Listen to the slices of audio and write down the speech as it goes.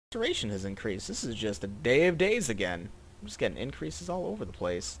Duration has increased. This is just a day of days again. I'm just getting increases all over the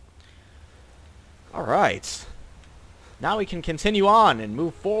place. Alright. Now we can continue on and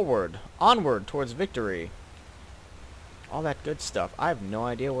move forward. Onward towards victory. All that good stuff. I have no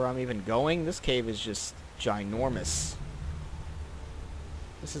idea where I'm even going. This cave is just ginormous.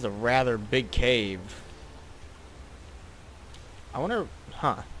 This is a rather big cave. I wonder...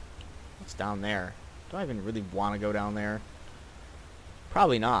 Huh. What's down there? Do I even really want to go down there?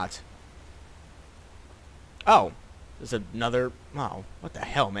 Probably not. Oh. There's another... Oh, what the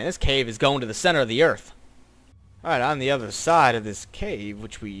hell, man? This cave is going to the center of the earth. Alright, on the other side of this cave,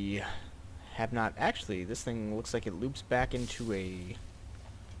 which we have not... Actually, this thing looks like it loops back into a...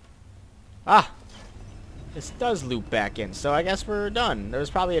 Ah! This does loop back in, so I guess we're done. There's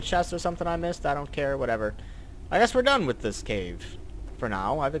probably a chest or something I missed. I don't care, whatever. I guess we're done with this cave. For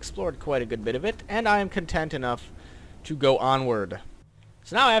now, I've explored quite a good bit of it, and I am content enough to go onward.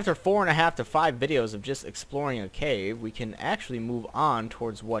 So now after 4.5 to 5 videos of just exploring a cave, we can actually move on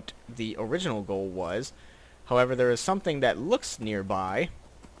towards what the original goal was. However, there is something that looks nearby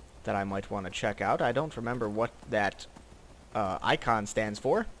that I might want to check out. I don't remember what that icon stands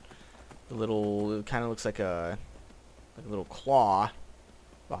for. The little, it kind of looks like a little claw.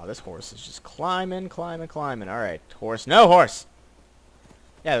 Wow, this horse is just climbing, climbing, climbing. Alright, horse. No, horse!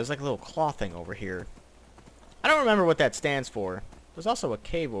 Yeah, there's like a little claw thing over here. I don't remember what that stands for. There's also a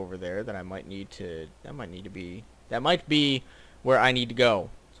cave over there that I might need to... That might be where I need to go.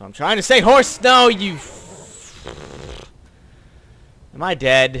 So I'm trying to say horse! No, you... Am I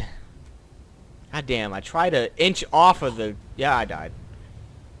dead? God damn, I tried to inch off of the... Yeah, I died.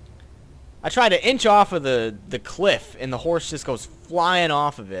 I tried to inch off of the cliff, and the horse just goes flying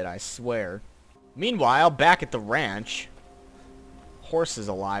off of it, I swear. Meanwhile, back at the ranch, horse is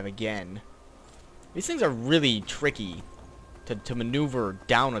alive again. These things are really tricky to maneuver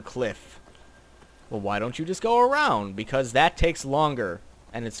down a cliff. Well, why don't you just go around? Because that takes longer,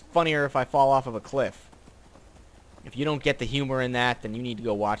 and it's funnier if I fall off of a cliff. If you don't get the humor in that, then you need to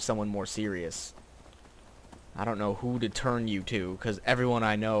go watch someone more serious. I don't know who to turn you to, because everyone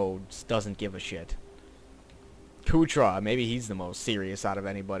I know just doesn't give a shit. Kutra, maybe he's the most serious out of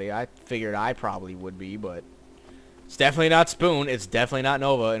anybody. I figured I probably would be, but it's definitely not Spoon, it's definitely not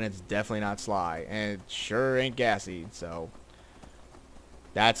Nova, and it's definitely not Sly. And it sure ain't Gassy, so...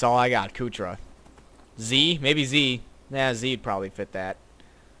 That's all I got, Kutra. Z? Maybe Z. Nah, Z'd probably fit that.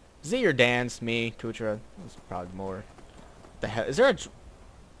 Z or Dan's? Me, Kutra. That's probably more. The hell? Is there a...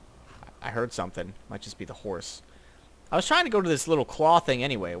 I heard something. Might just be the horse. I was trying to go to this little claw thing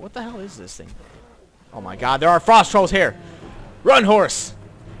anyway. What the hell is this thing? Oh my god, there are frost trolls here! Run, horse!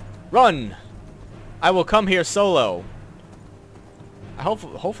 Run! I will come here solo.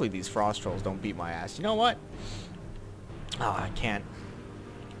 Hopefully these frost trolls don't beat my ass. You know what? Oh, I can't.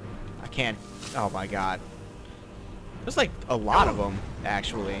 Oh my god. There's like a lot of them,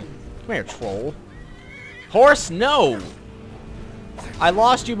 actually. Come here, troll. Horse, no! I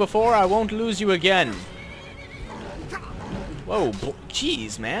lost you before, I won't lose you again. Whoa,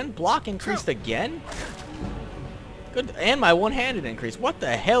 jeez, man. Block increased again? Good, and my one-handed increase. What the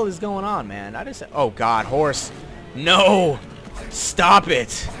hell is going on, man? I just... Oh god, horse. No! Stop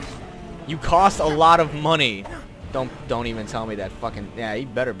it! You cost a lot of money. Don't even tell me that fucking... Yeah, he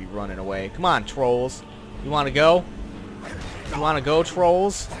better be running away. Come on, trolls. You want to go? You want to go,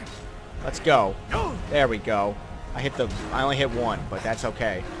 trolls? Let's go. There we go. I only hit one, but that's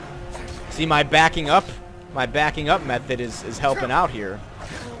okay. See, my backing up method is helping out here.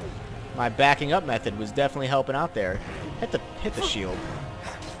 My backing up method was definitely helping out there. Hit the shield.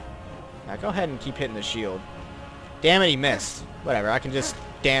 Now go ahead and keep hitting the shield. Damn it, he missed. Whatever, I can just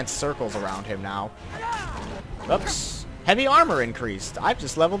dance circles around him now. Oops. Heavy armor increased. I've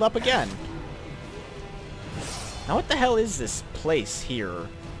just leveled up again. Now what the hell is this place here?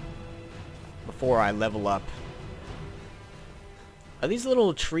 Before I level up. Are these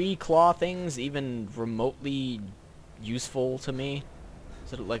little tree claw things even remotely useful to me?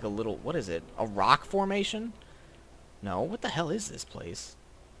 Is it like a little... What is it? A rock formation? No. What the hell is this place?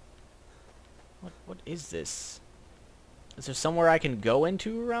 What is this? Is there somewhere I can go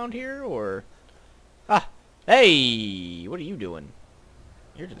into around here, or... Ah! Hey! What are you doing?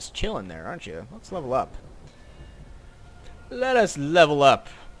 You're just chilling there, aren't you? Let's level up. Let us level up.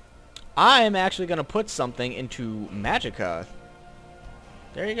 I am actually going to put something into Magicka.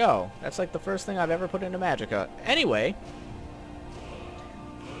 There you go. That's like the first thing I've ever put into Magicka. Anyway,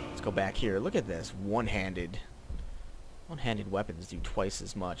 let's go back here. Look at this. One-handed. One-handed weapons do twice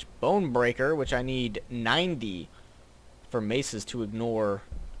as much. Bone Breaker, which I need 90 for maces to ignore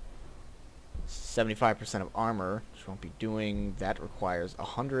 75% of armor, which won't be doing. That requires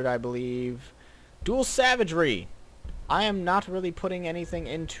 100, I believe. Dual savagery. I am not really putting anything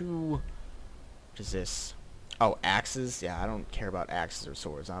into... What is this? Oh, axes? Yeah, I don't care about axes or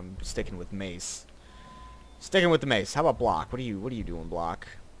swords. I'm sticking with mace. Sticking with the mace. How about block? What are you doing, block?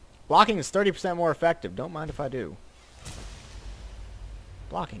 Blocking is 30% more effective. Don't mind if I do.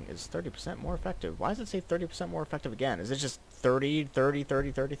 Blocking is 30% more effective. Why does it say 30% more effective again? Is it just 30, 30,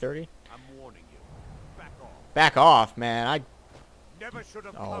 30, 30, 30? I'm warning you. Back off. Back off, man. Never should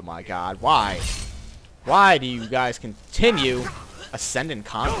have Oh come my here. god. Why? Why do you guys continue? Ascendant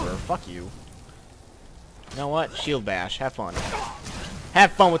Conjurer. Fuck you. You know what? Shield bash. Have fun.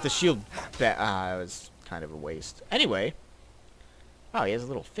 Have fun with the shield bash. It was kind of a waste. Anyway. Oh, he has a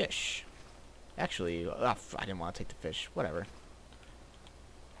little fish. Actually, I didn't want to take the fish. Whatever.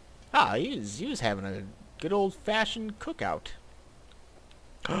 Ah, he was having a good old-fashioned cookout.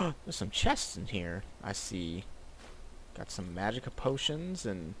 There's some chests in here. I see. Got some magica potions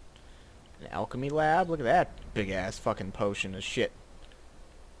and an alchemy lab. Look at that big-ass fucking potion of shit.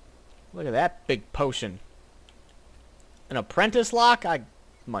 Look at that big potion. An apprentice lock? I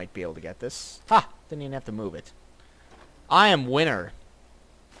might be able to get this. Ha! Didn't even have to move it. I am winner.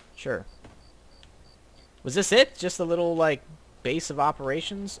 Sure. Was this it? Just a little, like, base of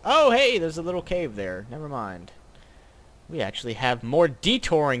operations? Oh, hey, there's a little cave there. Never mind. We actually have more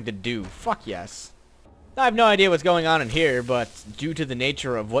detouring to do. Fuck yes. I have no idea what's going on in here, but due to the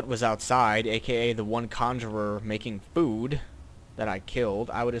nature of what was outside, aka the one conjurer making food that I killed,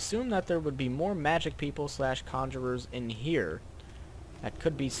 I would assume that there would be more magic people slash conjurers in here. That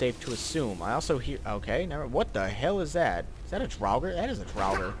could be safe to assume. I also hear... Okay, never... What the hell is that? Is that a Draugr? That is a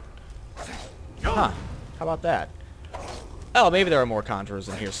Draugr. Huh. How about that? Oh, maybe there are more conjurers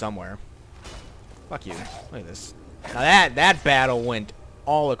in here somewhere. Fuck you. Look at this. Now that battle went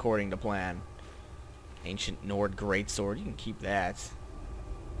all according to plan. Ancient Nord Greatsword. You can keep that.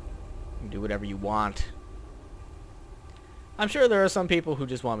 You can do whatever you want. I'm sure there are some people who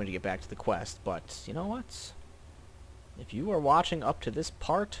just want me to get back to the quest, but you know what? If you are watching up to this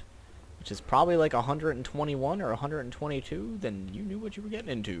part, which is probably like 121 or 122, then you knew what you were getting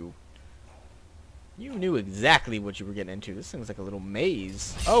into. You knew exactly what you were getting into. This thing's like a little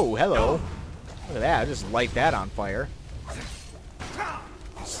maze. Oh, hello. Look at that. I just light that on fire.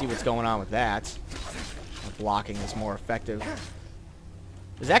 Let's see what's going on with that. Blocking is more effective.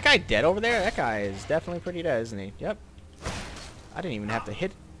 Is that guy dead over there? That guy is definitely pretty dead, isn't he? Yep. I didn't even have to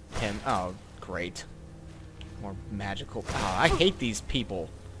hit him. Oh, great. More magical. Oh, I hate these people.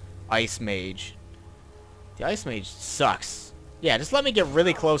 Ice Mage. The Ice Mage sucks. Yeah, just let me get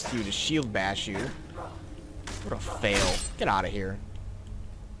really close to you to shield bash you. What a fail. Get out of here.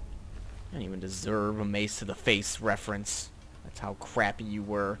 I don't even deserve a mace to the face reference. That's how crappy you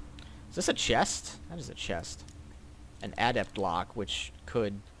were. Is this a chest? That is a chest. An adept lock, which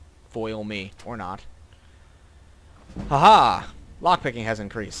could foil me. Or not. Haha! Lockpicking has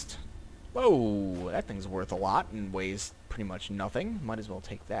increased. Whoa! That thing's worth a lot and weighs pretty much nothing. Might as well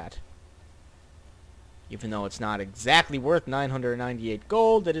take that. Even though it's not exactly worth 998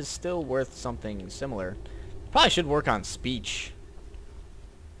 gold, it is still worth something similar. Probably should work on speech.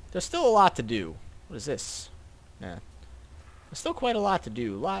 There's still a lot to do. What is this? Yeah. There's still quite a lot to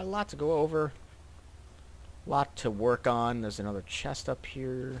do. A lot to go over. A lot to work on. There's another chest up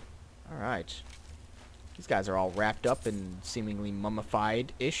here. Alright. These guys are all wrapped up in seemingly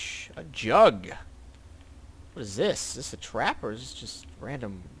mummified-ish. A jug. What is this? Is this a trap or is this just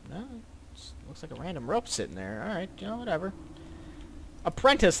random? No, it looks like a random rope sitting there. Alright, you know, whatever.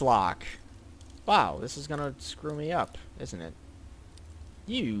 Apprentice lock. Wow, this is gonna screw me up, isn't it?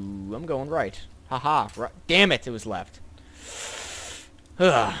 I'm going right. Haha. Right. Damn it, it was left.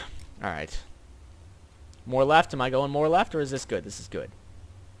 Alright. More left? Am I going more left or is this good? This is good.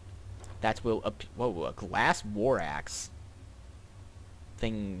 That will up. Whoa, a glass war axe.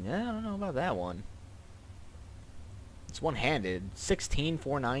 Thing. I don't know about that one. It's one-handed.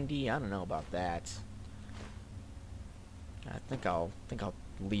 16,490. I don't know about that. I think I'll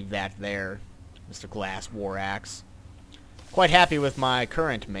leave that there, Mr. Glass War Axe. Quite happy with my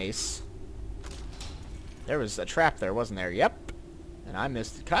current mace. There was a trap there, wasn't there? Yep. And I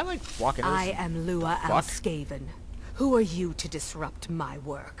missed. Can I like walk in this? I am Lua Alskaven. Who are you to disrupt my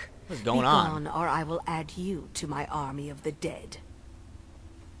work? What's going Be on? gone, or I will add you to my army of the dead.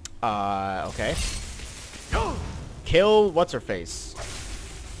 Okay. Kill what's her face.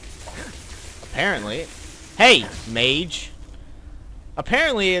 Apparently. Hey, mage.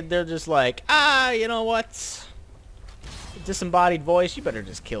 Apparently they're just like, you know what? Disembodied voice, you better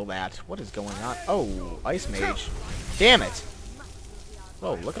just kill that. What is going on? Oh, ice mage. Damn it.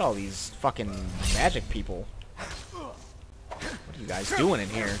 Whoa, look at all these fucking magic people. What are you guys doing in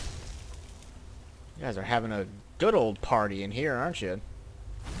here? You guys are having a good old party in here, aren't you?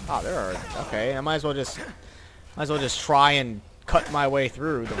 Oh, there are... Okay, I might as well just try and cut my way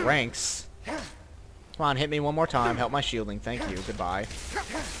through the ranks. Come on, hit me one more time. Help my shielding. Thank you. Goodbye.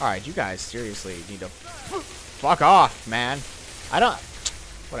 Alright, you guys seriously need to... Fuck off, man. I don't...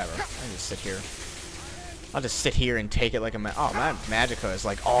 Whatever. I just sit here. I'll just sit here and take it like a... Oh, my magicka is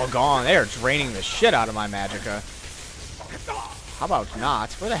like all gone. They are draining the shit out of my magicka. How about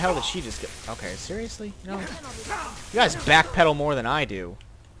not? Where the hell did she just get... Okay, seriously? You know, you guys backpedal more than I do.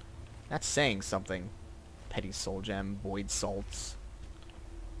 That's saying something. Petty soul gem, void salts.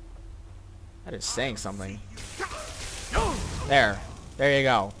 That is saying something. There. There you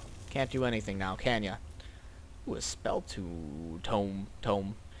go. Can't do anything now, can ya? Ooh, a spell to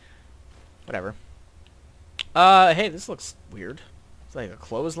tome. Whatever. Hey, this looks weird. It's like a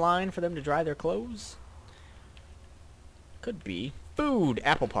clothesline for them to dry their clothes. Could be. Food.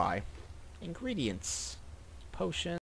 Apple pie. Ingredients. Potion.